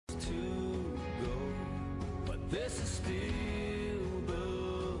This is still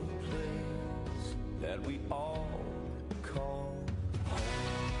the place that we all call home.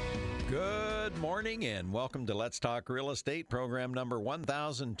 Good morning and welcome to Let's Talk Real Estate, program number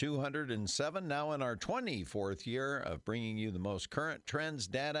 1207, now in our 24th year of bringing you the most current trends,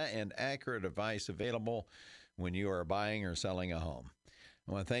 data, and accurate advice available when you are buying or selling a home.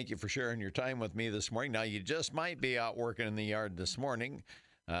 I want to thank you for sharing your time with me this morning. Now, you just might be out working in the yard this morning,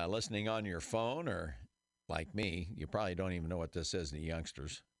 listening on your phone, or like me, you probably don't even know what this is, the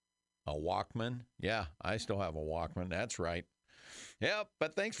youngsters. A Walkman? Yeah, I still have a Walkman. That's right. Yeah,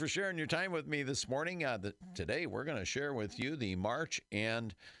 but thanks for sharing your time with me this morning. Today, we're going to share with you the March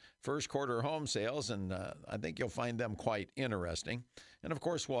and first quarter home sales, and I think you'll find them quite interesting. And, of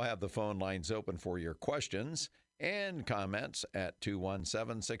course, we'll have the phone lines open for your questions and comments at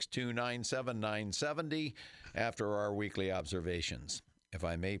 217-629-7970 after our weekly observations. If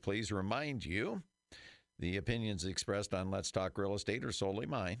I may please remind you, the opinions expressed on Let's Talk Real Estate are solely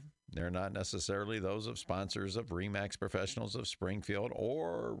mine. They're not necessarily those of sponsors of RE/MAX Professionals of Springfield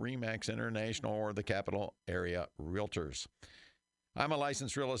or RE/MAX International or the Capital Area Realtors. I'm a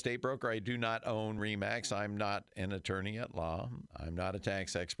licensed real estate broker. I do not own RE/MAX. I'm not an attorney at law. I'm not a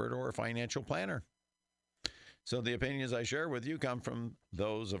tax expert or a financial planner. So the opinions I share with you come from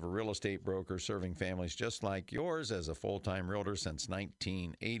those of a real estate broker serving families just like yours as a full-time realtor since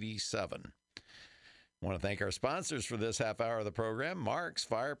 1987. I want to thank our sponsors for this half hour of the program. Mark's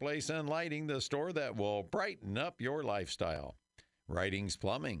Fireplace and Lighting, the store that will brighten up your lifestyle. Writings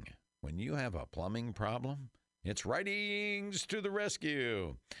Plumbing. When you have a plumbing problem, it's Writings to the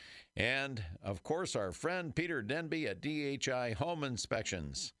rescue. And, of course, our friend Peter Denby at DHI Home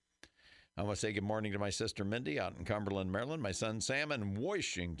Inspections. I want to say good morning to my sister Mindy out in Cumberland, Maryland, my son Sam in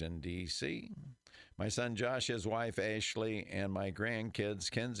Washington, D.C., my son Josh, his wife Ashley, and my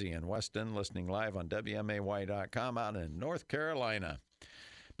grandkids Kenzie and Weston, listening live on WMAY.com out in North Carolina.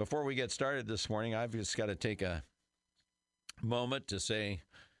 Before we get started this morning, I've just got to take a moment to say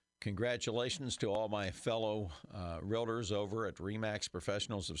congratulations to all my fellow realtors over at RE/MAX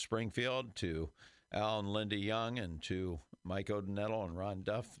Professionals of Springfield, to Al and Linda Young, and to Mike O'Donnell and Ron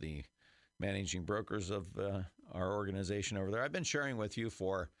Duff, the managing brokers of our organization over there. I've been sharing with you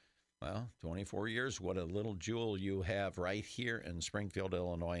for 24 years, what a little jewel you have right here in Springfield,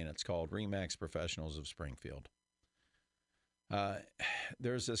 Illinois, and it's called RE/MAX Professionals of Springfield.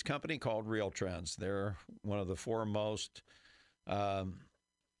 There's this company called Real Trends. They're one of the foremost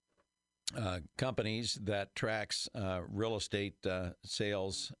companies that tracks real estate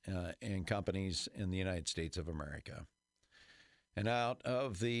sales and companies in the United States of America. And out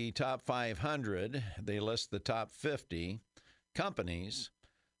of the top 500, they list the top 50 companies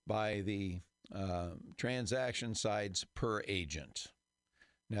by the transaction sides per agent.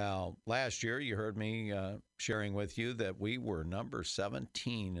 Now, last year, you heard me sharing with you that we were number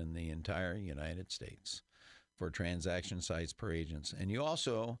 17 in the entire United States for transaction sites per agents. And you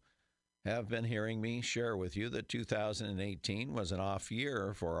also have been hearing me share with you that 2018 was an off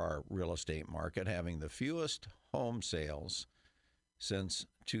year for our real estate market, having the fewest home sales since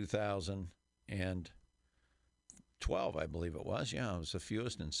 2012, I believe it was. Yeah, it was the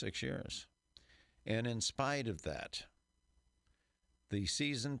fewest in 6 years. And in spite of that, the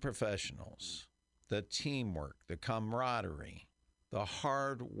seasoned professionals, the teamwork, the camaraderie, the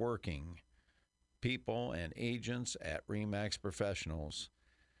hard-working people and agents at RE/MAX Professionals,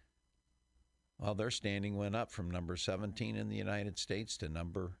 well, their standing went up from number 17 in the United States to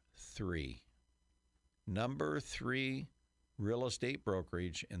number 3. Number 3 real estate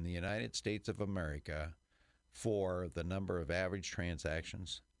brokerage in the United States of America for the number of average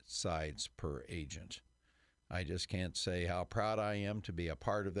transactions sides per agent. I just can't say how proud I am to be a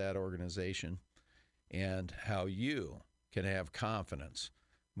part of that organization and how you can have confidence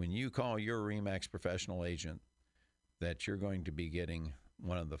when you call your RE/MAX professional agent that you're going to be getting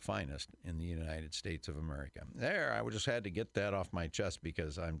one of the finest in the United States of America. There, I just had to get that off my chest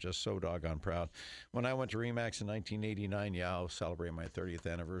because I'm just so doggone proud. When I went to RE/MAX in 1989, I'll celebrate my 30th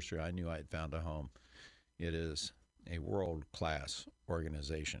anniversary, I knew I had found a home. It is a world-class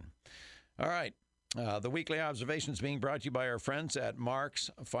organization. All right. The weekly observations being brought to you by our friends at Mark's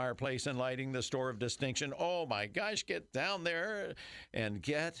Fireplace and Lighting, the store of distinction. Oh, my gosh, get down there and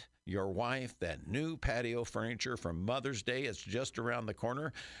get your wife that new patio furniture for Mother's Day. It's just around the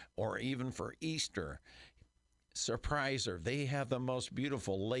corner, or even for Easter. Surprise her. They have the most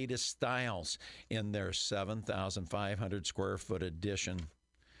beautiful latest styles in their 7,500 square foot addition.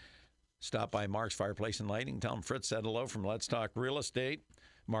 Stop by Mark's Fireplace and Lighting. Tell them Fritz said hello from Let's Talk Real Estate.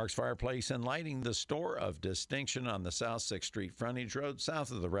 Mark's Fireplace and Lighting, the store of distinction on the South 6th Street frontage road,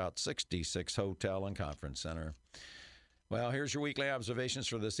 south of the Route 66 Hotel and Conference Center. Well, here's your weekly observations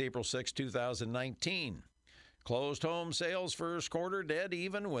for this April 6, 2019. Closed home sales first quarter dead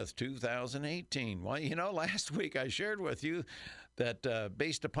even with 2018. Well, you know, last week I shared with you that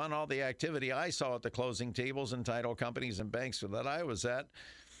based upon all the activity I saw at the closing tables and title companies and banks that I was at,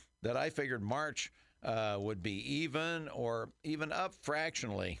 that I figured March would be even or even up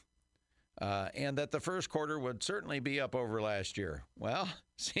fractionally, and that the first quarter would certainly be up over last year. Well,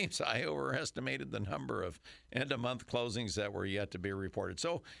 seems I overestimated the number of end-of-month closings that were yet to be reported.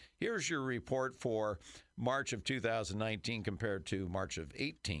 So here's your report for March of 2019 compared to March of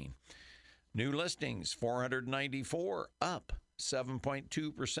 18. New listings, 494, up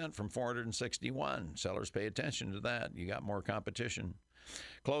 7.2% from 461. Sellers, pay attention to that. You got more competition.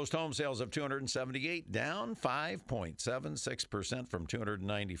 Closed home sales of 278, down 5.76% from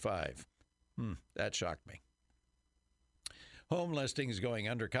 295. That shocked me. Home listings going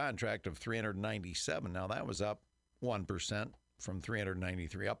under contract of 397. Now that was up 1% from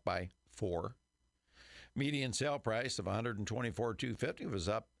 393, up by 4. Median sale price of $124,250 was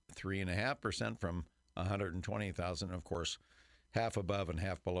up 3.5% from $120,000. Of course, half above and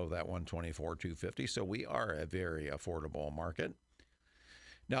half below that $124,250. So we are a very affordable market.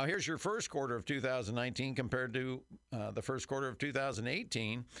 Now, here's your first quarter of 2019 compared to the first quarter of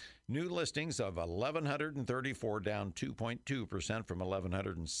 2018. New listings of 1,134, down 2.2% from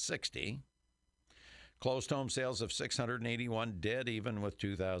 1,160. Closed home sales of 681, dead even with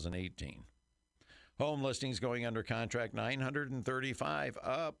 2018. Home listings going under contract, 935,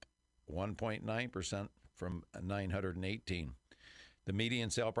 up 1.9% from 918. The median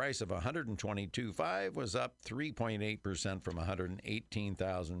sale price of $122,500 was up 3.8% from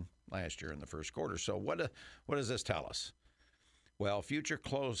 $118,000 last year in the first quarter. So what does this tell us? Well, future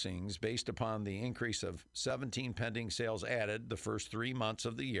closings based upon the increase of 17 pending sales added the first 3 months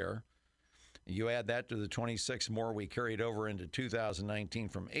of the year. You add that to the 26 more we carried over into 2019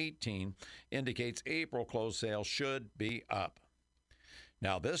 from 18, indicates April closed sales should be up.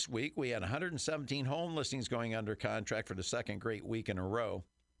 Now, this week, we had 117 home listings going under contract for the second great week in a row.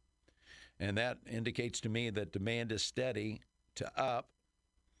 And that indicates to me that demand is steady to up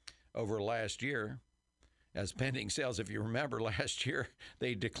over last year. As pending sales, if you remember last year,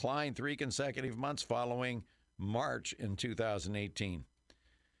 they declined 3 consecutive months following March in 2018.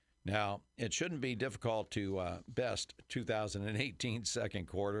 Now, it shouldn't be difficult to best 2018 second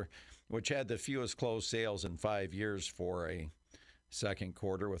quarter, which had the fewest closed sales in 5 years for a second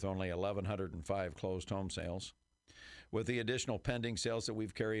quarter with only 1,105 closed home sales. With the additional pending sales that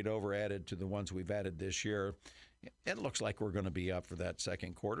we've carried over added to the ones we've added this year, it looks like we're going to be up for that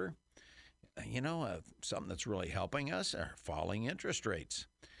second quarter. You know, something that's really helping us are falling interest rates.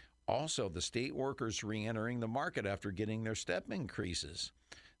 Also, the state workers re-entering the market after getting their step increases.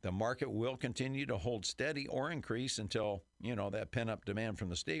 The market will continue to hold steady or increase until, that pent-up demand from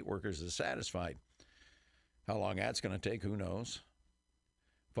the state workers is satisfied. How long that's going to take, who knows?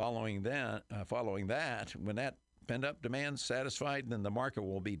 Following that, when that pent-up demand's satisfied, then the market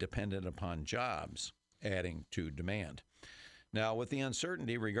will be dependent upon jobs adding to demand. Now, with the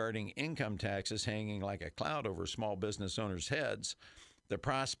uncertainty regarding income taxes hanging like a cloud over small business owners' heads, the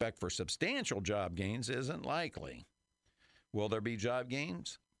prospect for substantial job gains isn't likely. Will there be job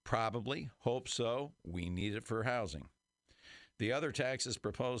gains? Probably. Hope so. We need it for housing. The other taxes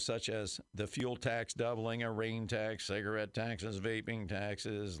proposed, such as the fuel tax doubling, a rain tax, cigarette taxes, vaping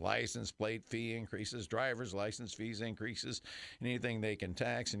taxes, license plate fee increases, driver's license fees increases, anything they can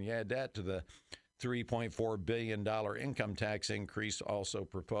tax, and you add that to the $3.4 billion income tax increase also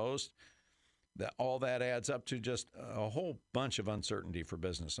proposed, all that adds up to just a whole bunch of uncertainty for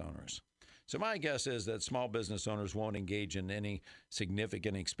business owners. So my guess is that small business owners won't engage in any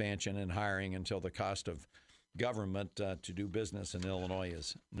significant expansion in hiring until the cost of government to do business in Illinois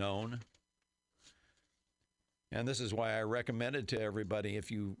is known. And this is why I recommended to everybody, if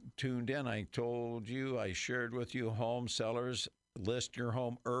you tuned in, I shared with you, home sellers, list your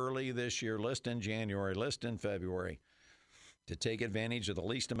home early this year. List in January, list in February to take advantage of the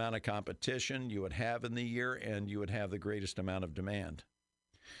least amount of competition you would have in the year, and you would have the greatest amount of demand.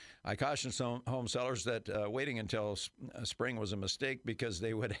 I cautioned some home sellers that waiting until spring was a mistake because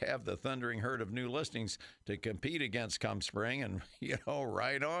they would have the thundering herd of new listings to compete against come spring. And,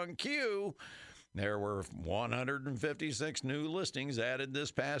 right on cue, there were 156 new listings added this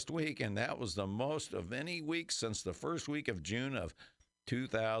past week, and that was the most of any week since the first week of June of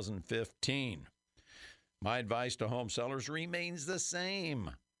 2015. My advice to home sellers remains the same.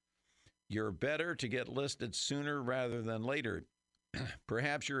 You're better to get listed sooner rather than later.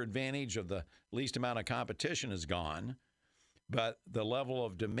 Perhaps your advantage of the least amount of competition is gone, but the level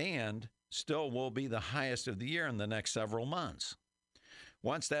of demand still will be the highest of the year in the next several months.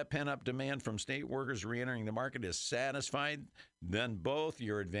 Once that pent-up demand from state workers reentering the market is satisfied, then both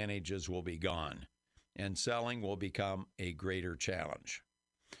your advantages will be gone, and selling will become a greater challenge.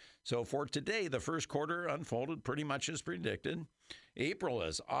 So for today, the first quarter unfolded pretty much as predicted. April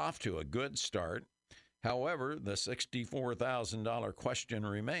is off to a good start. However, the $64,000 question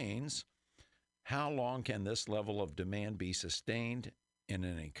remains: how long can this level of demand be sustained in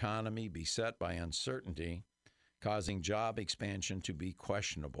an economy beset by uncertainty, causing job expansion to be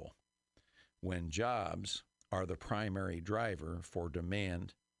questionable, when jobs are the primary driver for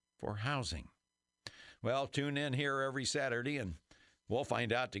demand for housing? Well, tune in here every Saturday and we'll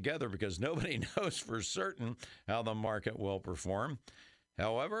find out together, because nobody knows for certain how the market will perform.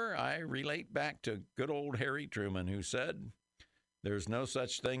 However, I relate back to good old Harry Truman, who said, "There's no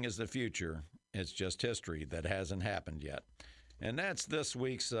such thing as the future. It's just history that hasn't happened yet." And that's this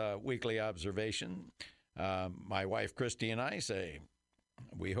week's weekly observation. My wife, Christy, and I say,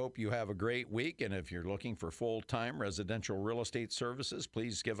 we hope you have a great week. And if you're looking for full-time residential real estate services,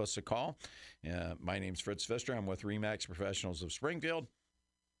 please give us a call. My name's Fritz Pfister. I'm with RE/MAX Professionals of Springfield.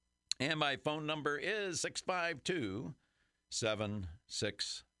 And my phone number is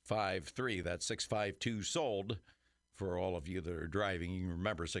 652-7653. That's 652-SOLD. For all of you that are driving, you can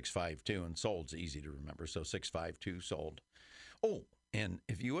remember 652, and SOLD's easy to remember, so 652-SOLD. Oh, and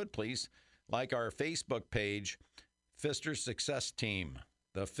if you would, please, like our Facebook page, Pfister Success Team.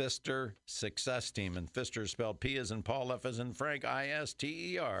 The Pfister Success Team. And Pfister is spelled P as in Paul, F as in Frank,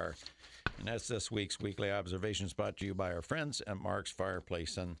 I-S-T-E-R. And that's this week's Weekly Observations, brought to you by our friends at Mark's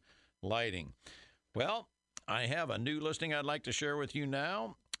Fireplace and Lighting. Well, I have a new listing I'd like to share with you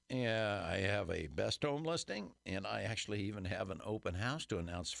now. I have a best home listing, and I actually even have an open house to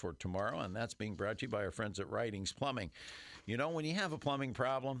announce for tomorrow, and that's being brought to you by our friends at Writings Plumbing. You know, when you have a plumbing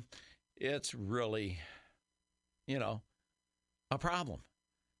problem, it's really, a problem.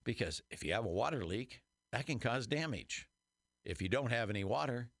 Because if you have a water leak, that can cause damage. If you don't have any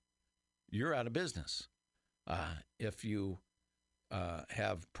water, you're out of business. If you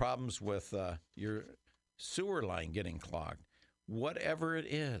have problems with your sewer line getting clogged, whatever it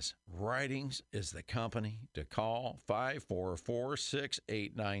is, Writings is the company to call.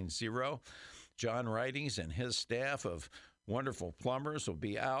 544-6890. John Writings and his staff of wonderful plumbers will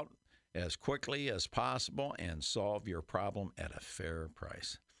be out as quickly as possible and solve your problem at a fair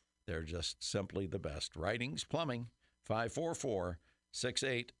price. They're just simply the best. Writings Plumbing,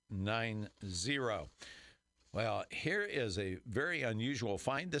 544-6890. Well, here is a very unusual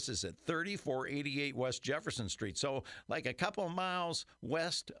find. This is at 3488 West Jefferson Street. So like a couple miles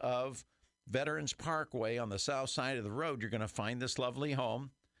west of Veterans Parkway on the south side of the road, you're going to find this lovely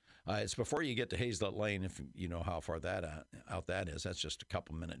home. It's before you get to Hazlet Lane, if you know how far that out that is. That's just a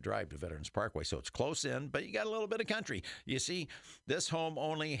couple-minute drive to Veterans Parkway, so it's close in, but you got a little bit of country. You see, this home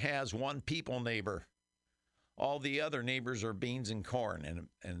only has one people neighbor. All the other neighbors are beans and corn,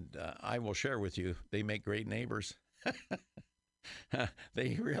 and I will share with you, they make great neighbors.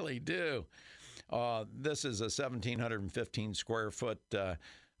 They really do. This is a 1,715 square foot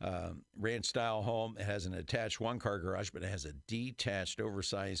ranch-style home. It has an attached one-car garage, but it has a detached,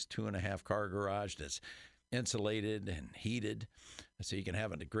 oversized 2.5-car garage that's insulated and heated, so you can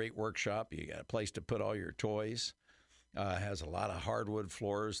have a great workshop. You got a place to put all your toys. Has a lot of hardwood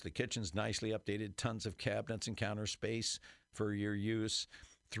floors. The kitchen's nicely updated. Tons of cabinets and counter space for your use.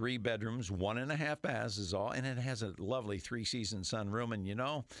 3 bedrooms, 1.5 baths is all, and it has a lovely 3-season sunroom. And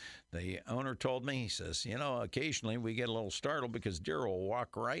the owner told me, he says, occasionally we get a little startled because deer will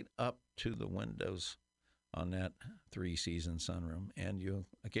walk right up to the windows on that 3-season sunroom, and you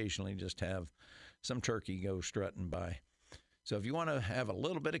occasionally just have some turkey go strutting by. So if you want to have a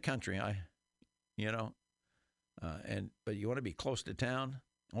little bit of country, but you want to be close to town.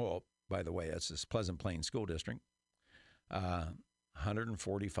 Oh, by the way, that's this Pleasant Plains School District.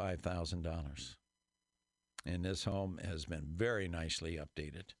 $145,000. And this home has been very nicely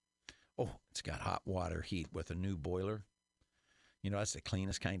updated. Oh, it's got hot water heat with a new boiler. That's the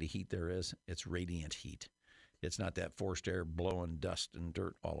cleanest kind of heat there is. It's radiant heat. It's not that forced air blowing dust and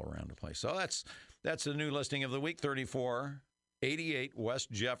dirt all around the place. So that's the new listing of the week, 3488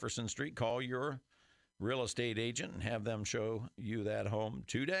 West Jefferson Street. Call your real estate agent and have them show you that home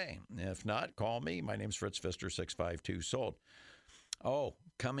today. If not, call me. My name's Fritz Pfister, 652-SOLD. Oh,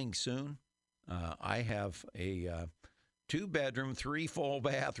 coming soon, I have a 2-bedroom, 3 full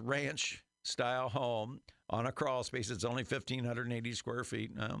bath ranch-style home on a crawl space. It's only 1,580 square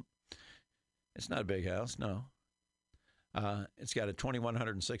feet. No, it's not a big house, no. It's got a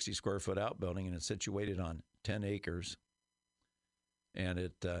 2,160 square foot outbuilding, and it's situated on 10 acres. And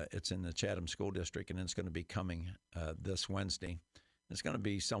it's in the Chatham School District, and it's going to be coming this Wednesday. It's going to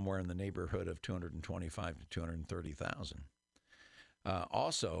be somewhere in the neighborhood of $225,000 to $230,000.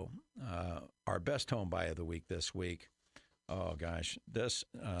 Also, our best home buy of the week this week. Oh gosh, this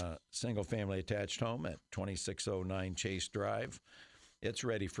single-family attached home at 2609 Chase Drive. It's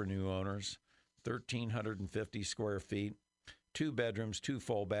ready for new owners. 1,350 square feet, 2 bedrooms, 2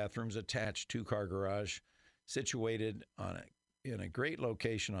 full bathrooms, attached 2-car garage, situated in a great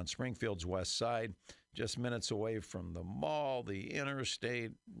location on Springfield's west side, just minutes away from the mall, the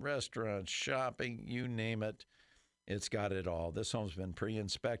interstate, restaurants, shopping, you name it. It's got it all. This home's been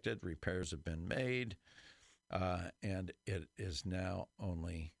pre-inspected, repairs have been made, and it is now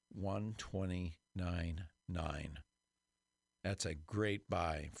only $129,900. That's a great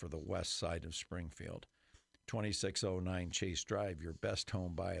buy for the west side of Springfield. 2609 Chase Drive, your best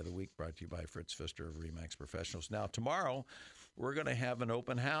home buy of the week, brought to you by Fritz Pfister of RE/MAX Professionals. Now, tomorrow, we're going to have an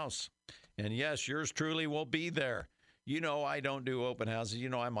open house. And yes, yours truly will be there. You know I don't do open houses. You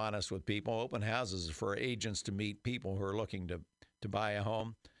know I'm honest with people. Open houses are for agents to meet people who are looking to buy a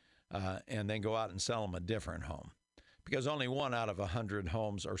home and then go out and sell them a different home. Because only 1 out of 100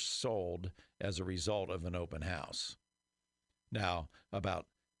 homes are sold as a result of an open house. Now, about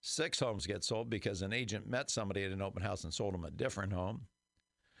 6 homes get sold because an agent met somebody at an open house and sold them a different home.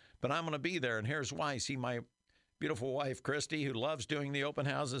 But I'm going to be there, and here's why. See, my beautiful wife, Christy, who loves doing the open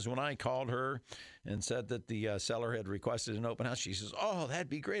houses, when I called her and said that the seller had requested an open house, she says, oh, that'd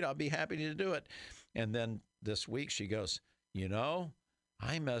be great. I'll be happy to do it. And then this week she goes, you know,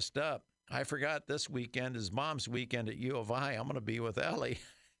 I messed up. I forgot this weekend is Mom's weekend at U of I. I'm going to be with Ellie.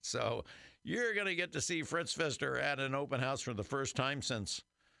 So you're going to get to see Fritz Pfister at an open house for the first time since,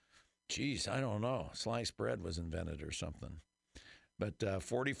 geez, I don't know, sliced bread was invented or something. But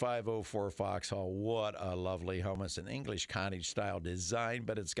 4504 Foxhall, what a lovely home. It's an English cottage-style design,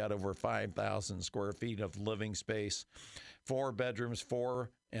 but it's got over 5,000 square feet of living space, 4 bedrooms,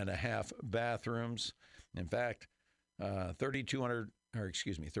 4.5 bathrooms. In fact,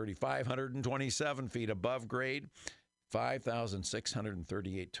 3,527 feet above grade,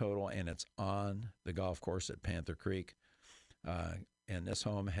 5,638 total, and it's on the golf course at Panther Creek. And this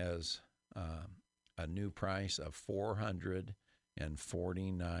home has a new price of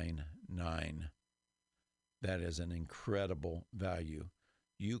 $449,900. That is an incredible value.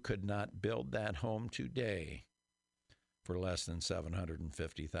 You could not build that home today for less than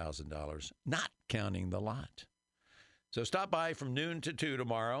 $750,000, not counting the lot. So stop by from noon to 2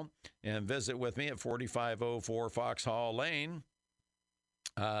 tomorrow and visit with me at 4504 Foxhall Lane.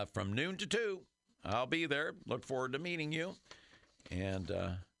 From noon to 2, I'll be there. Look forward to meeting you. And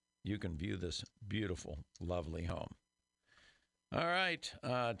you can view this beautiful, lovely home. All right,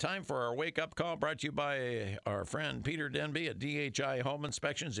 time for our wake-up call, brought to you by our friend Peter Denby at DHI Home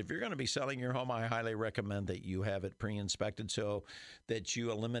Inspections. If you're going to be selling your home, I highly recommend that you have it pre-inspected so that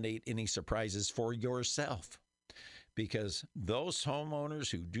you eliminate any surprises for yourself. Because those homeowners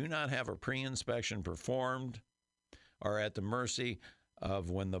who do not have a pre-inspection performed are at the mercy of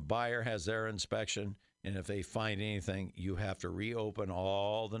when the buyer has their inspection. And if they find anything, you have to reopen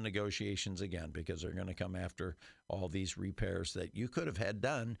all the negotiations again because they're going to come after all these repairs that you could have had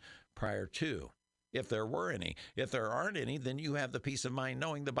done prior to, if there were any. If there aren't any, then you have the peace of mind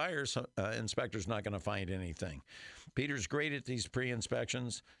knowing the buyer's inspector's not going to find anything. Peter's great at these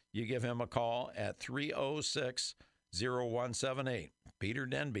pre-inspections. You give him a call at 306-0178. Peter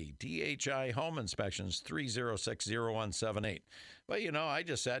Denby, DHI Home Inspections, 306-0178. But, you know, I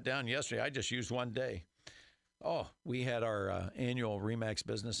just sat down yesterday. I just used one day. Oh, we had our annual RE/MAX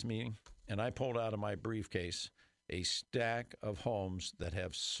business meeting, and I pulled out of my briefcase a stack of homes that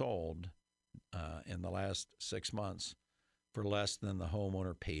have sold in the last 6 months for less than the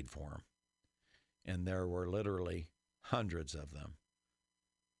homeowner paid for them. And there were literally hundreds of them.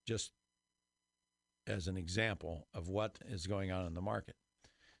 Just as an example of what is going on in the market.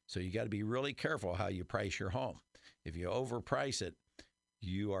 So you got to be really careful how you price your home. If you overprice it,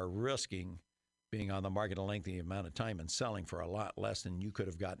 you are risking being on the market a lengthy amount of time and selling for a lot less than you could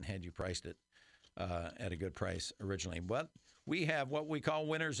have gotten had you priced it at a good price originally. But we have what we call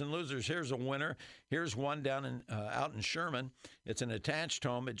winners and losers. Here's a winner. Here's one down in out in Sherman. It's an attached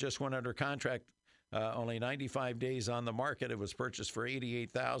home. It just went under contract. Only 95 days on the market. It was purchased for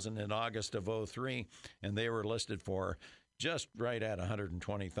 $88,000 in August of 2003, and they were listed for just right at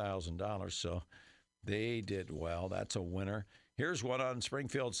 $120,000. So they did well. That's a winner. Here's one on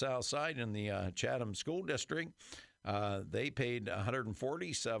Springfield South Side in the Chatham School District. They paid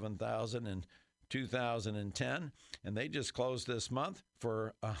 $147,000 and 2010, and they just closed this month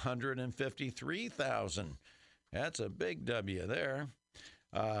for $153,000. That's a big W there.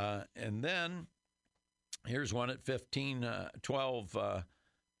 And then here's one at 1512.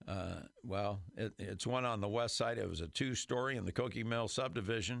 It's one on the west side. It was a two-story in the Cokie Mill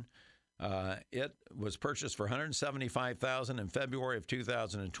subdivision. It was purchased for $175,000 in February of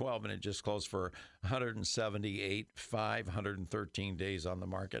 2012, and it just closed for $178,500, 113 days on the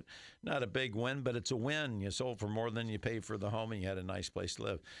market. Not a big win, but it's a win. You sold for more than you paid for the home, and you had a nice place to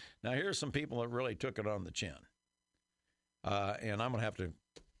live. Now, here's some people that really took it on the chin. And I'm going to have to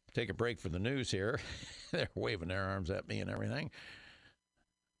take a break for the news here. They're waving their arms at me and everything.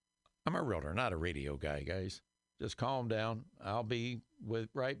 I'm a realtor, not a radio guy, guys. Just calm down. I'll be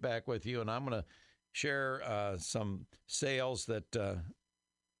right back with you, and I'm going to share some sales that,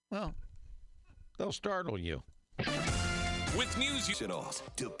 they'll startle you. With news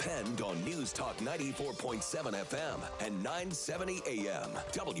depend on News Talk 94.7 FM and 970 AM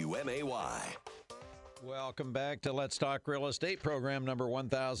WMAY. Welcome back to Let's Talk Real Estate, program number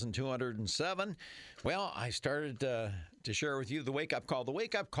 1207. Well, I started to share with you the wake-up call. The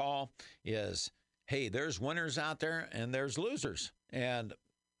wake-up call is, hey, there's winners out there and there's losers. And the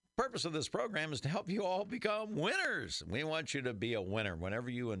purpose of this program is to help you all become winners. We want you to be a winner.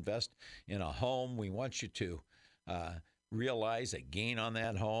 Whenever you invest in a home, we want you to realize a gain on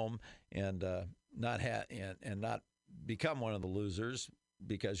that home and not become one of the losers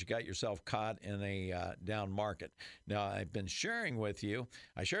because you got yourself caught in a down market. Now, I've been sharing with you,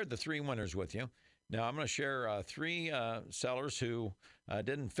 I shared the three winners with you. Now, I'm going to share three sellers who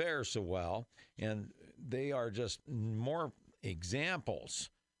didn't fare so well, and they are just more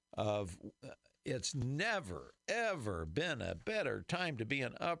examples of it's never, ever been a better time to be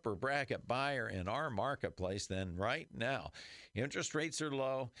an upper bracket buyer in our marketplace than right now. Interest rates are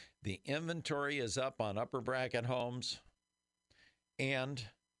low. The inventory is up on upper bracket homes. And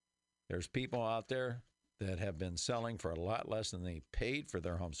there's people out there that have been selling for a lot less than they paid for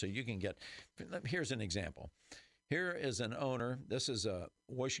their home. So you can get, here's an example. Here is an owner. This is a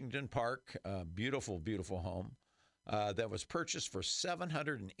Washington Park, beautiful, beautiful home that was purchased for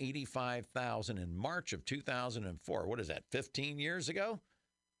 $785,000 in March of 2004. What is that, 15 years ago?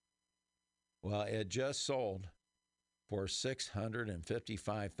 Well, it just sold for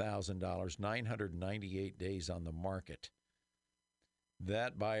 $655,000, 998 days on the market.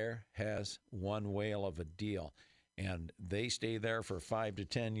 That buyer has one whale of a deal, and they stay there for 5 to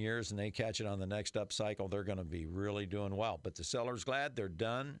 10 years, and they catch it on the next up cycle. They're going to be really doing well. But the seller's glad they're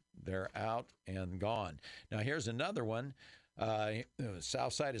done. They're out and gone. Now, here's another one,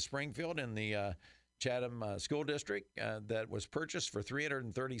 south side of Springfield in the Chatham School District that was purchased for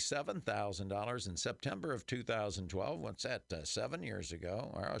 $337,000 in September of 2012. What's that, 7 years ago,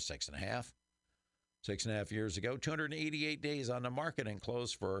 or 6.5? 6.5 years ago, 288 days on the market and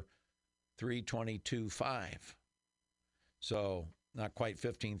closed for $322,500. So not quite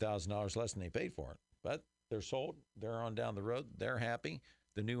 $15,000 less than they paid for it, but they're sold. They're on down the road. They're happy.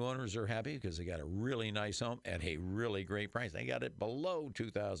 The new owners are happy because they got a really nice home at a really great price. They got it below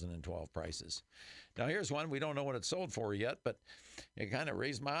 2012 prices. Now, here's one. We don't know what it sold for yet, but it kind of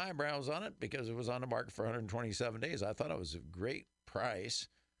raised my eyebrows on it because it was on the market for 127 days. I thought it was a great price.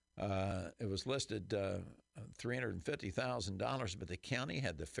 It was listed $350,000, but the county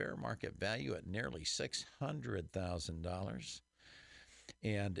had the fair market value at nearly $600,000,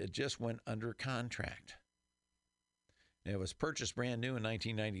 and it just went under contract. It was purchased brand new in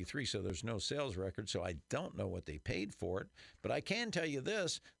 1993, so there's no sales record, so I don't know what they paid for it. But I can tell you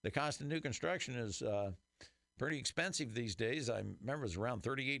this, the cost of new construction is pretty expensive these days. I remember it was around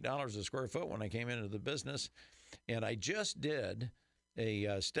 $38 a square foot when I came into the business, and I just did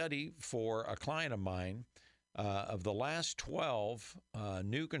a study for a client of mine of the last 12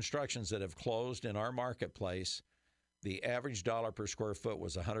 new constructions that have closed in our marketplace. The average dollar per square foot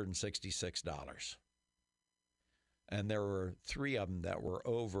was $166. And there were 3 of them that were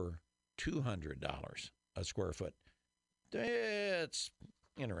over $200 a square foot. It's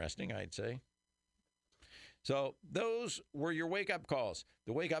interesting, I'd say. So those were your wake-up calls.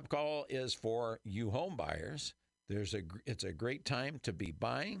 The wake-up call is for you home buyers. It's a great time to be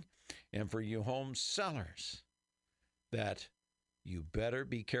buying, and for you home sellers, that you better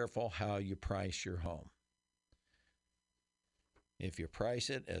be careful how you price your home. If you price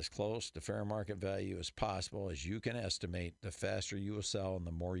it as close to fair market value as possible, as you can estimate, the faster you will sell and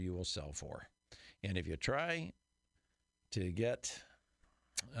the more you will sell for. And if you try to get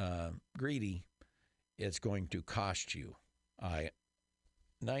greedy, it's going to cost you.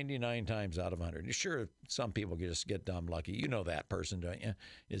 99 times out of 100. Sure, some people just get dumb lucky. You know that person, don't you?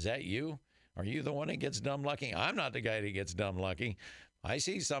 Is that you? Are you the one that gets dumb lucky? I'm not the guy that gets dumb lucky. I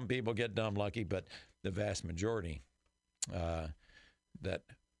see some people get dumb lucky, but the vast majority that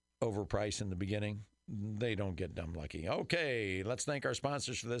overprice in the beginning, they don't get dumb lucky. Okay, let's thank our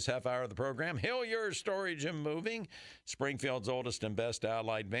sponsors for this half hour of the program. Hillier Storage and Moving, Springfield's oldest and best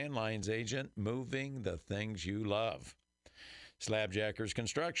allied van lines agent, moving the things you love. Slabjackers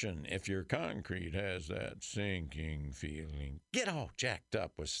Construction, if your concrete has that sinking feeling, get all jacked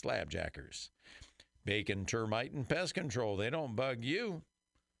up with Slabjackers. Bacon Termite and Pest Control, they don't bug you,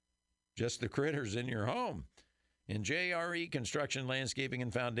 just the critters in your home. In JRE Construction, Landscaping,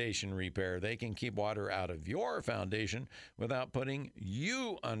 and Foundation Repair, they can keep water out of your foundation without putting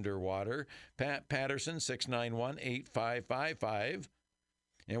you underwater. Pat Patterson, 691-8555.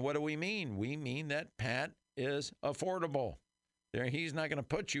 And what do we mean? We mean that Pat is affordable. He's not going to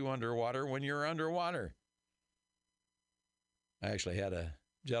put you underwater when you're underwater. I actually had a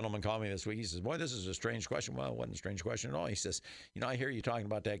gentleman call me this week. He says, boy, this is a strange question. Well, it wasn't a strange question at all. He says, I hear you talking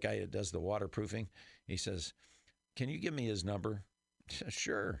about that guy that does the waterproofing. He says, can you give me his number?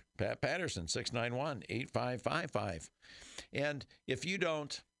 Sure. Pat Patterson, 691-8555. And if you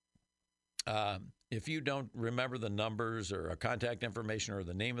don't remember the numbers or a contact information or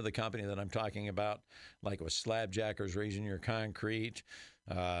the name of the company that I'm talking about, like with Slabjackers Raising Your Concrete,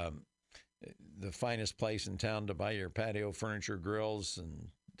 the finest place in town to buy your patio furniture, grills, and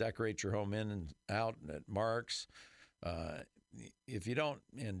decorate your home in and out at Mark's. If you don't,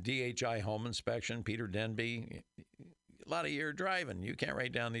 in DHI Home Inspection, Peter Denby, a lot of you're driving. You can't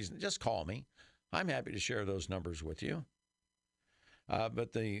write down these. Just call me. I'm happy to share those numbers with you.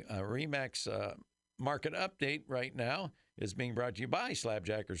 But the RE/MAX market update right now is being brought to you by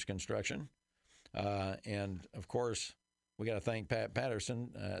Slabjackers Construction. And, of course, we got to thank Pat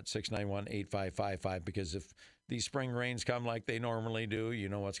Patterson at 691-8555 because if these spring rains come like they normally do, you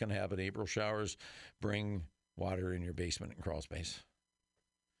know what's going to happen. April showers bring water in your basement and crawl space.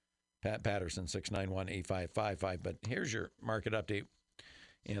 Pat Patterson, 691-8555. But here's your market update,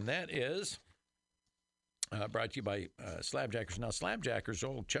 and that is brought to you by Slabjackers. Now, Slabjackers,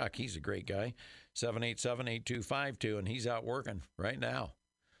 old Chuck, he's a great guy, 787-8252, and he's out working right now.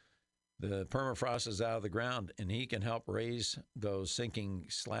 The permafrost is out of the ground, and he can help raise those sinking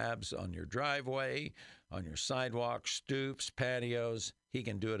slabs on your driveway, on your sidewalk, stoops, patios. He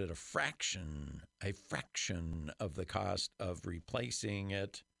can do it at a fraction of the cost of replacing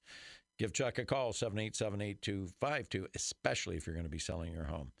it. Give Chuck a call, 787-8252, especially if you're going to be selling your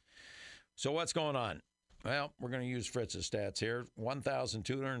home. So what's going on? Well, we're going to use Fritz's stats here.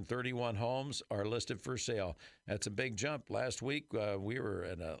 1,231 homes are listed for sale. That's a big jump. Last week, we were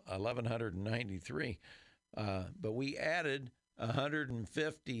at 1,193, but we added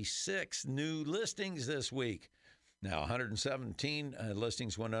 156 new listings this week. Now, 117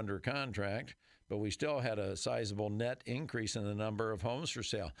 listings went under contract, but we still had a sizable net increase in the number of homes for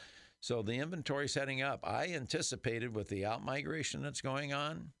sale. So the inventory's heading up. I anticipated with the out-migration that's going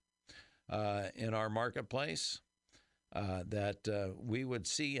on in our marketplace that we would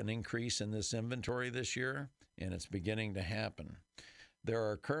see an increase in this inventory this year, and it's beginning to happen. There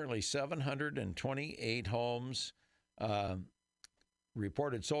are currently 728 homes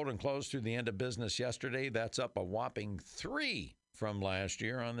reported sold and closed through the end of business yesterday. That's up a whopping 3 from last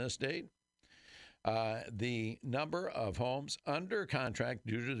year on this date. The number of homes under contract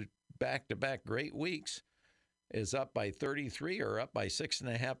due to back-to-back great weeks is up by 33 or up by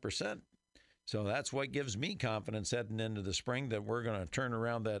 6.5%. So that's what gives me confidence heading into the spring that we're going to turn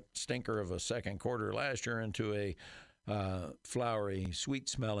around that stinker of a second quarter last year into a flowery,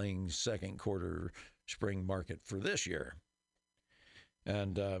 sweet-smelling second quarter spring market for this year.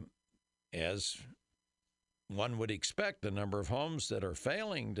 And as one would expect, the number of homes that are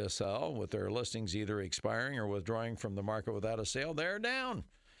failing to sell with their listings either expiring or withdrawing from the market without a sale, they're down.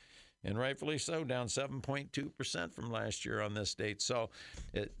 And rightfully so, down 7.2% from last year on this date. So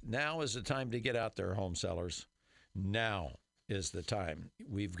now is the time to get out there, home sellers. Now is the time.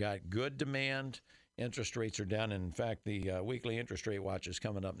 We've got good demand. Interest rates are down. And in fact, the weekly interest rate watch is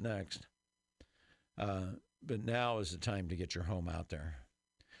coming up next. But now is the time to get your home out there.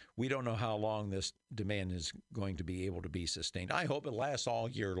 We don't know how long this demand is going to be able to be sustained. I hope it lasts all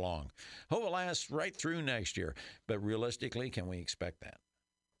year long. Hope it lasts right through next year. But realistically, can we expect that?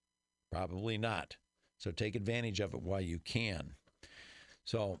 Probably not. So take advantage of it while you can.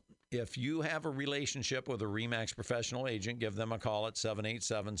 So if you have a relationship with a RE/MAX professional agent, give them a call at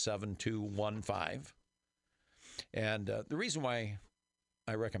 787-7215. And the reason why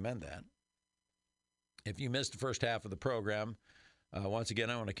I recommend that, if you missed the first half of the program, Once again,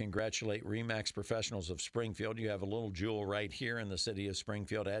 I want to congratulate RE/MAX Professionals of Springfield. You have a little jewel right here in the city of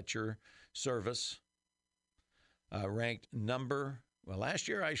Springfield at your service. Ranked last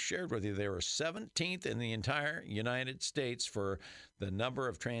year I shared with you they were 17th in the entire United States for the number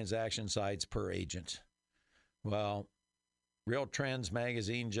of transaction sides per agent. Well, Real Trends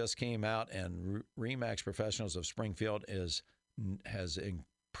magazine just came out, and RE/MAX Professionals of Springfield has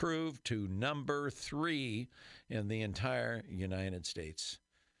improved to number 3 in the entire United States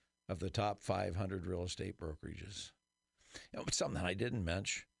of the top 500 real estate brokerages. Something I didn't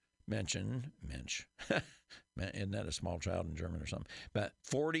mention. Isn't that a small child in German or something? But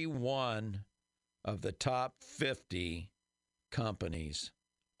 41 of the top 50 companies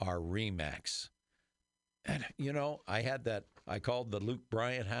are RE/MAX. And, I called the Luke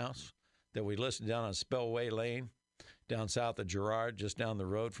Bryant house that we listed down on Spillway Lane, down south of Girard, just down the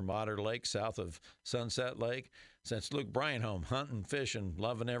road from Otter Lake, south of Sunset Lake. Since Luke Bryant home, hunting, fishing,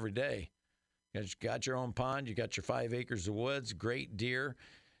 loving every day. You got your own pond, you got your 5 acres of woods, great deer.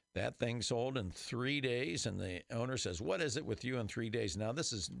 That thing sold in 3 days, and the owner says, "What is it with you in 3 days?" Now,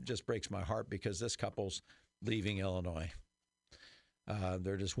 this just breaks my heart because this couple's leaving Illinois.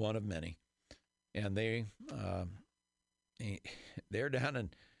 They're just one of many. And they're down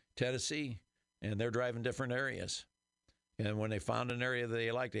in Tennessee, and they're driving different areas. And when they found an area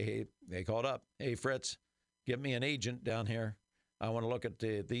they liked, they called up, "Hey, Fritz, give me an agent down here. I want to look at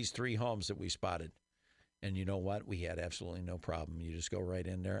these 3 homes that we spotted." And you know what? We had absolutely no problem. You just go right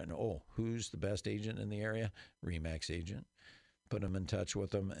in there and, who's the best agent in the area? RE/MAX agent. Put them in touch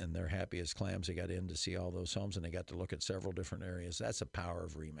with them, and they're happy as clams. They got in to see all those homes, and they got to look at several different areas. That's the power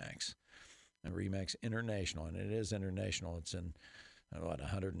of RE/MAX. And RE/MAX International, and it is international. It's in,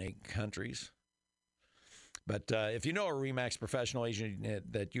 108 countries. But if you know a RE/MAX professional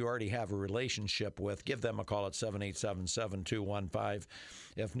agent that you already have a relationship with, give them a call at 787-7215.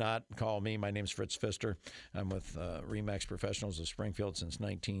 If not, call me. My name's Fritz Pfister. I'm with RE/MAX Professionals of Springfield since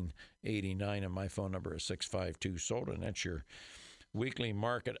 1989, and my phone number is 652-SOLD, and that's your weekly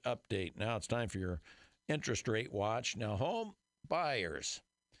market update. Now it's time for your interest rate watch. Now, home buyers,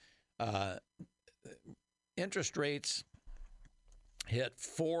 interest rates hit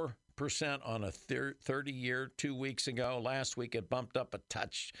 4% on a 30-year 2 weeks ago. Last week, it bumped up a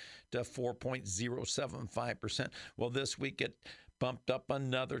touch to 4.075%. Well, this week, it bumped up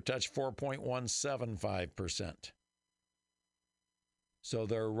another touch, 4.175%. So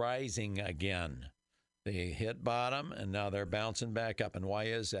they're rising again. They hit bottom, and now they're bouncing back up. And why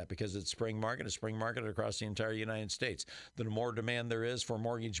is that? Because it's spring market across the entire United States. The more demand there is for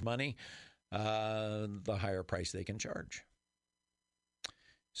mortgage money, the higher price they can charge.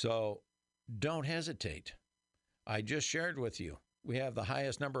 So don't hesitate. I just shared with you, we have the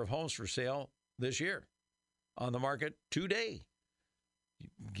highest number of homes for sale this year on the market today.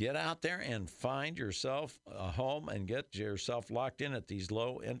 Get out there and find yourself a home and get yourself locked in at these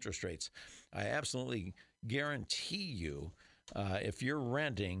low interest rates. I absolutely guarantee you, if you're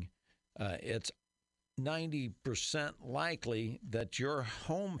renting, it's 90% likely that your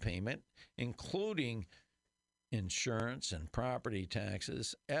home payment, including insurance and property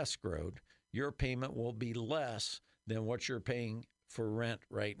taxes, escrowed, your payment will be less than what you're paying for rent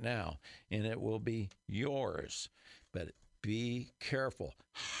right now, and it will be yours. But be careful.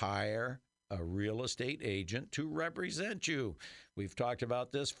 Hire a real estate agent to represent you. We've talked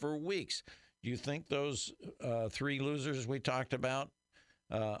about this for weeks. Do you think those 3 losers we talked about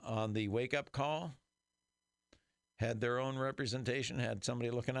on the wake-up call had their own representation, had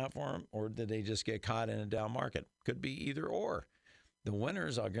somebody looking out for them, or did they just get caught in a down market? Could be either or. The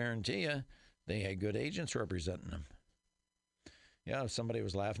winners, I'll guarantee you, they had good agents representing them. Yeah, somebody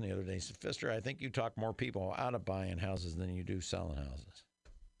was laughing the other day. He said, "Pfister, I think you talk more people out of buying houses than you do selling houses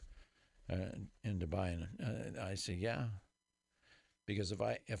into buying." I say, yeah, because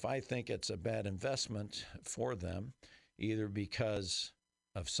if I think it's a bad investment for them, either because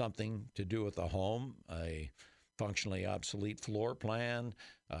of something to do with the home, a functionally obsolete floor plan,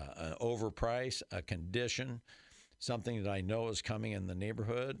 an overprice, a condition, something that I know is coming in the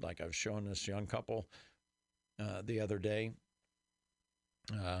neighborhood, like I was showing this young couple the other day,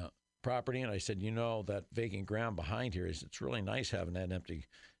 property, and I said, that vacant ground behind here it's really nice having that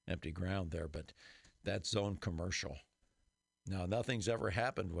empty ground there, but that's zoned commercial. Now, nothing's ever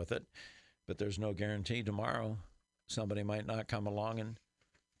happened with it, but there's no guarantee tomorrow somebody might not come along and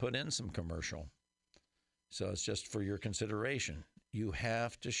put in some commercial. So it's just for your consideration. You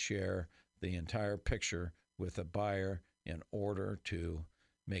have to share the entire picture with a buyer in order to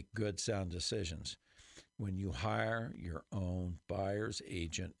make good, sound decisions. When you hire your own buyer's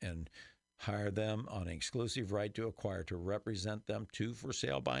agent and Hire them on an exclusive right to acquire to represent them to for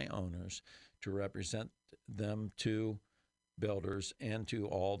sale by owners, to represent them to builders, and to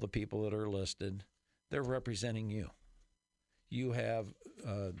all the people that are listed. They're representing you. You have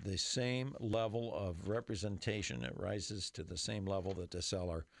the same level of representation. It rises to the same level that the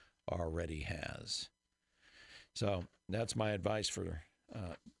seller already has. So that's my advice for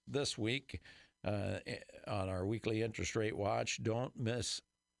this week on our weekly interest rate watch. Don't miss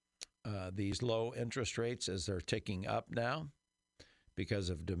these low interest rates as they're ticking up now because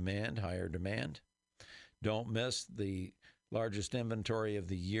of demand, higher demand. Don't miss the largest inventory of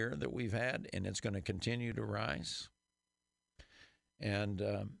the year that we've had, and it's going to continue to rise. And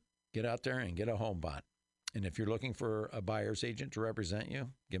get out there and get a home bought. And if you're looking for a buyer's agent to represent you,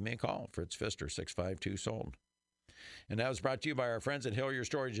 give me a call. Fritz Pfister, 652-SOLD. And that was brought to you by our friends at Hillier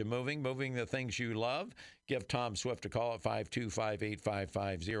Storage and Moving the things you love. Give Tom Swift a call at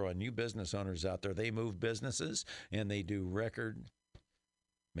 525-8550. And new business owners out there, they move businesses and they do record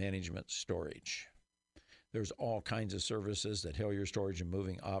management storage. There's all kinds of services that Hillier Storage and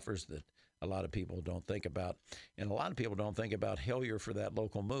Moving offers that a lot of people don't think about. And a lot of people don't think about Hillier for that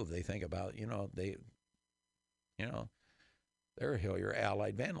local move. They think about, they're a Hillier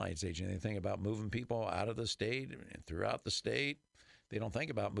Allied Van Lines agent. They think about moving people out of the state and throughout the state. They don't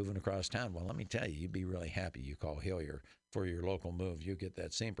think about moving across town. Well, let me tell you, you'd be really happy you call Hillier for your local move. You get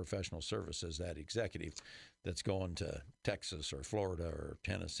that same professional service as that executive that's going to Texas or Florida or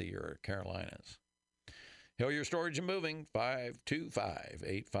Tennessee or Carolinas. Hillier Storage and Moving,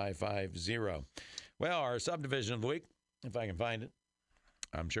 525-8550. Well, our subdivision of the week, if I can find it.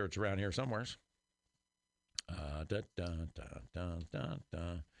 I'm sure it's around here somewhere. I've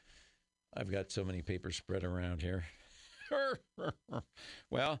got so many papers spread around here.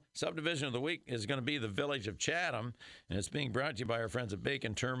 Well, subdivision of the week is going to be the Village of Chatham, and it's being brought to you by our friends at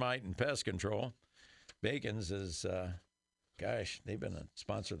Bacon Termite and Pest Control. Bacon's is, they've been a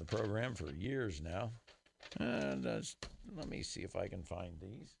sponsor of the program for years now. And let me see if I can find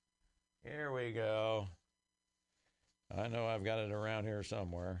these. Here we go. I know I've got it around here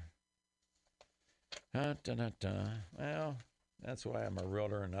somewhere. Well, that's why I'm a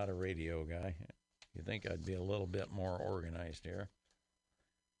realtor and not a radio guy. You'd think I'd be a little bit more organized here.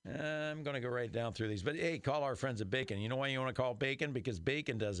 I'm going to go right down through these. But, hey, call our friends at Bacon. You know why you want to call Bacon? Because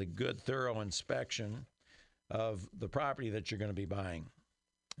Bacon does a good, thorough inspection of the property that you're going to be buying.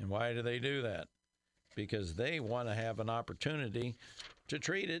 And why do they do that? Because they want to have an opportunity to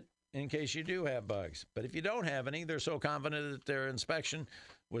treat it in case you do have bugs. But if you don't have any, they're so confident that their inspection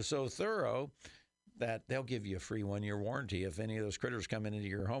was so thorough that they'll give you a free 1-year warranty. If any of those critters come into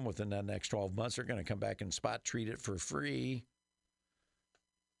your home within the next 12 months, they're going to come back and spot treat it for free.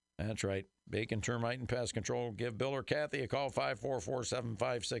 That's right. Bacon Termite and Pest Control. Give Bill or Kathy a call,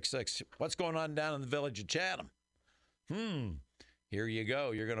 544-7566. What's going on down in the Village of Chatham? Here you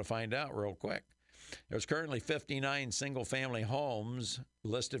go. You're going to find out real quick. There's currently 59 single-family homes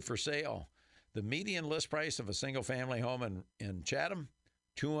listed for sale. The median list price of a single-family home in Chatham,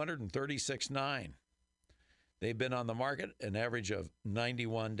 $236,900. They've been on the market an average of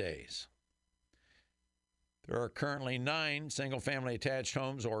 91 days. There are currently 9 single-family attached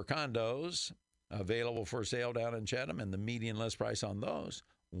homes or condos available for sale down in Chatham, and the median list price on those,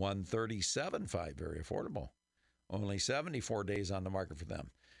 $137,500, very affordable. Only 74 days on the market for them.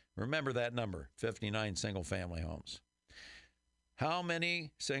 Remember that number, 59 single-family homes. How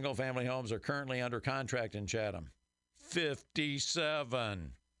many single-family homes are currently under contract in Chatham?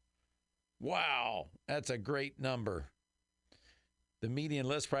 57. Wow, that's a great number. The median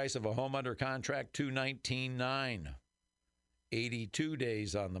list price of a home under contract, $219,900. 82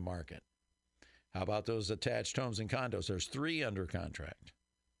 days on the market. How about those attached homes and condos? There's 3 under contract.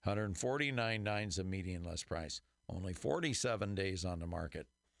 $149,900 is the median list price. Only 47 days on the market.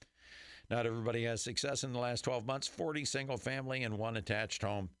 Not everybody has success in the last 12 months. 40 single-family and 1 attached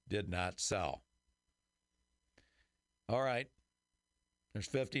home did not sell. All right. There's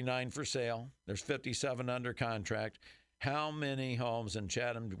 59 for sale. There's 57 under contract. How many homes in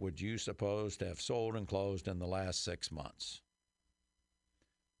Chatham would you suppose to have sold and closed in the last 6 months?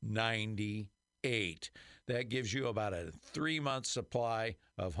 98. That gives you about a 3-month supply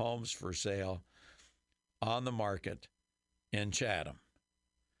of homes for sale on the market in Chatham.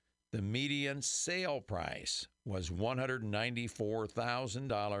 The median sale price was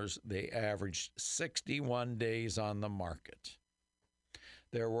 $194,000. They averaged 61 days on the market.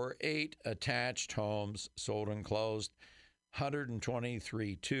 There were 8 attached homes sold and closed.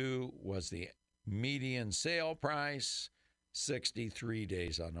 $123,200 was the median sale price, 63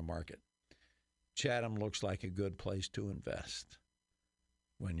 days on the market. Chatham looks like a good place to invest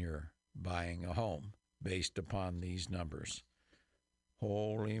when you're buying a home based upon these numbers.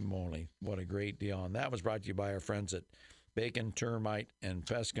 Holy moly, what a great deal. And that was brought to you by our friends at Bacon Termite and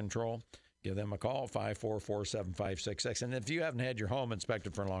Pest Control. Give them a call, 544-7566. And if you haven't had your home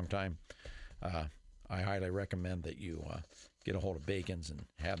inspected for a long time, I highly recommend that you get a hold of Bacon's and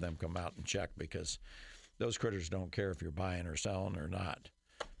have them come out and check, because those critters don't care if you're buying or selling or not.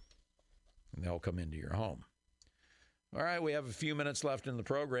 And they'll come into your home. All right, we have a few minutes left in the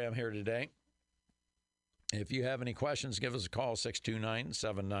program here today. If you have any questions, give us a call,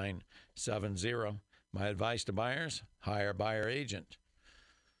 629-7970. My advice to buyers, hire a buyer agent.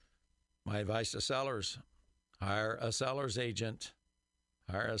 My advice to sellers, hire a seller's agent.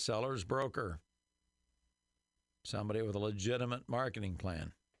 Hire a seller's broker. Somebody with a legitimate marketing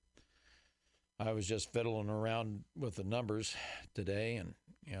plan. I was just fiddling around with the numbers today, and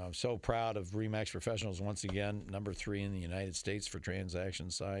I'm so proud of RE/MAX Professionals once again, number 3 in the United States for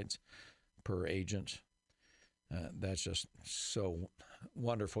transaction sides per agent. That's just so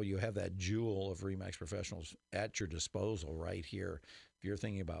wonderful. You have that jewel of RE/MAX Professionals at your disposal right here. If you're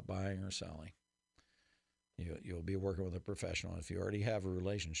thinking about buying or selling, you'll be working with a professional. If you already have a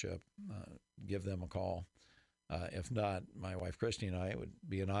relationship, give them a call. If not, my wife Christy and I, it would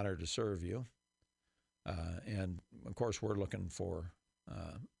be an honor to serve you. And of course, we're looking for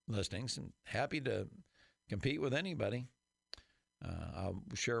listings and happy to compete with anybody. I'll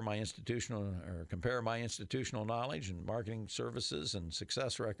share my compare my institutional knowledge and marketing services and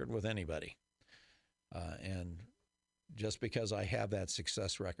success record with anybody. And just because I have that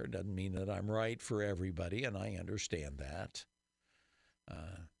success record doesn't mean that I'm right for everybody, and I understand that.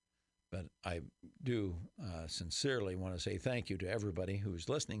 But I do sincerely want to say thank you to everybody who's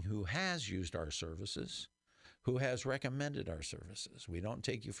listening, who has used our services, who has recommended our services. We don't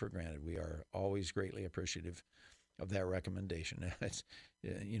take you for granted. We are always greatly appreciative of that recommendation. It's,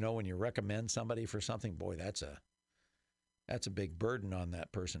 when you recommend somebody for something, boy, that's a big burden on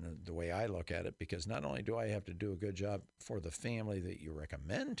that person, the way I look at it, because not only do I have to do a good job for the family that you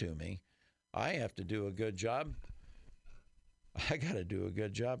recommend to me, I have to do a good job. I got to do a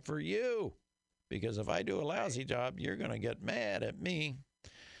good job for you, because if I do a lousy job, you're going to get mad at me.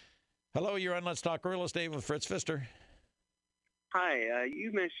 Hello, you're on Let's Talk Real Estate with Fritz Pfister. Hi,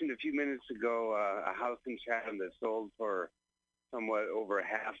 you mentioned a few minutes ago a house in Chatham that sold for somewhat over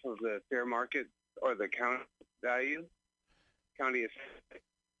half of the fair market or the county value, county assessed.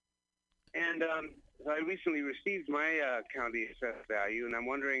 And I recently received my county assessed value, and I'm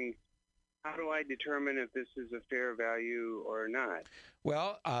wondering, how do I determine if this is a fair value or not?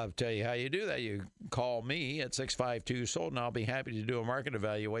 Well, I'll tell you how you do that. You call me at 652-SOLD, and I'll be happy to do a market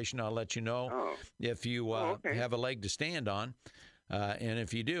evaluation. I'll let you know if you have a leg to stand on. And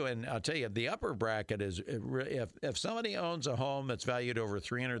if you do, and I'll tell you, the upper bracket is, if somebody owns a home that's valued over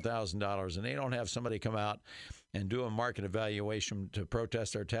 $300,000 and they don't have somebody come out and do a market evaluation to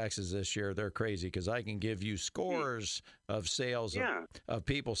protest their taxes this year, they're crazy, because I can give you scores of sales of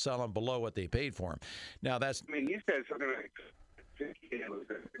people selling below what they paid for them. Now, that's... I mean, you said something like...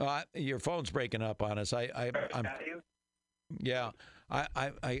 your phone's breaking up on us. I'm yeah.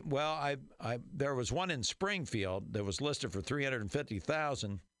 There was one in Springfield that was listed for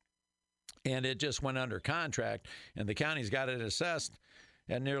 $350,000, and it just went under contract, and the county's got it assessed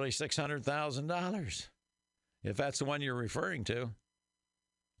at nearly $600,000. If that's the one you're referring to,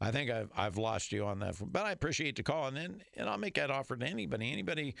 I think I've lost you on that. But I appreciate the call, and I'll make that offer to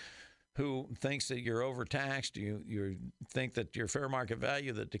anybody who thinks that you're overtaxed, you think that your fair market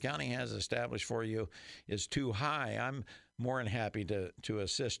value that the county has established for you is too high. I'm more than happy to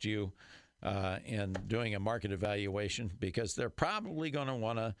assist you in doing a market evaluation, because they're probably going to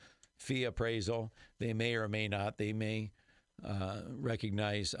want a fee appraisal. They may or may not. They may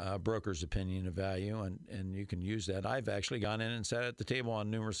recognize a broker's opinion of value, and you can use that. I've actually gone in and sat at the table on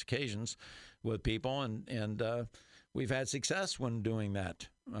numerous occasions with people, and we've had success when doing that,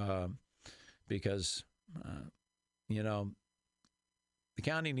 because the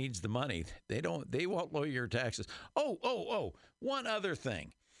county needs the money. They won't lower your taxes. Oh, one other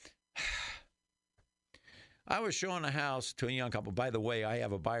thing. I was showing a house to a young couple. By the way, I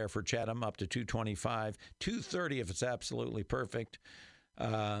have a buyer for Chatham up to $225, $230 if it's absolutely perfect.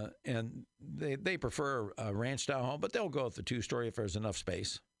 And they prefer a ranch-style home, but they'll go with the 2-story if there's enough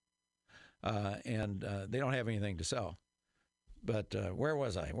space. And they don't have anything to sell. But where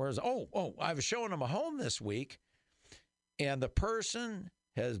was I? I was showing them a home this week, and the person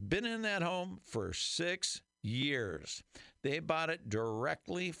has been in that home for 6 years. They bought it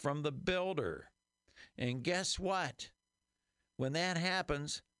directly from the builder. And guess what? When that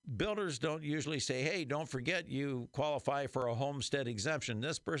happens, builders don't usually say, hey, don't forget you qualify for a homestead exemption.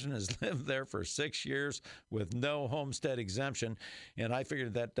 This person has lived there for 6 years with no homestead exemption, and I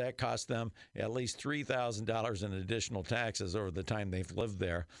figured that cost them at least $3,000 in additional taxes over the time they've lived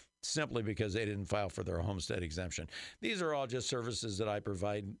there, simply because they didn't file for their homestead exemption. These are all just services that I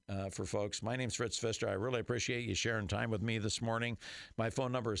provide for folks. My name's Fritz Pfister. I really appreciate you sharing time with me this morning. My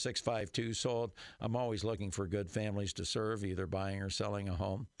phone number is 652-SOLD. I'm always looking for good families to serve, either buying or selling a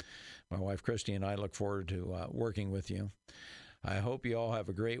home. My wife, Christy, and I look forward to working with you. I hope you all have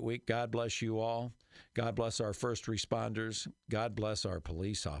a great week. God bless you all. God bless our first responders. God bless our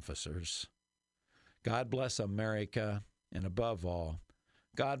police officers. God bless America. And above all,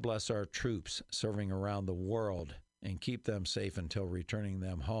 God bless our troops serving around the world and keep them safe until returning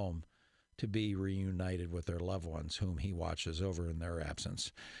them home to be reunited with their loved ones whom he watches over in their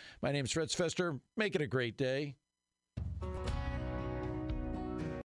absence. My name's Fritz Pfister. Make it a great day.